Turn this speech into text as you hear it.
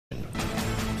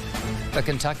The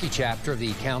Kentucky chapter of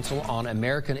the Council on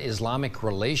American Islamic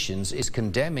Relations is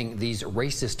condemning these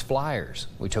racist flyers.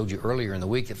 We told you earlier in the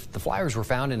week that the flyers were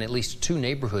found in at least 2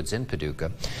 neighborhoods in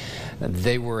Paducah.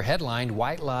 They were headlined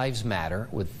 "White Lives Matter"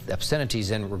 with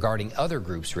obscenities and regarding other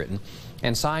groups written,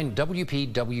 and signed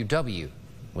WPWW,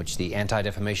 which the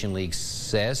Anti-Defamation League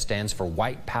says stands for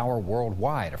White Power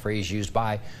Worldwide, a phrase used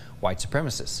by white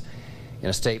supremacists. In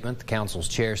a statement, the council's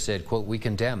chair said, quote, "We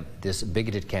condemn this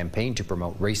bigoted campaign to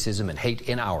promote racism and hate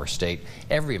in our state.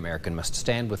 Every American must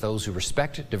stand with those who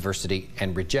respect diversity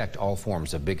and reject all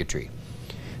forms of bigotry."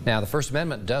 Now, the First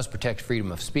Amendment does protect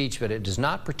freedom of speech, but it does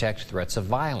not protect threats of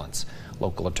violence.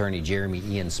 Local attorney Jeremy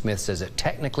Ian Smith says that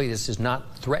technically this is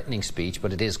not threatening speech,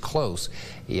 but it is close.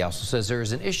 He also says there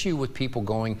is an issue with people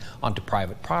going onto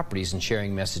private properties and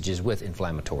sharing messages with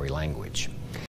inflammatory language.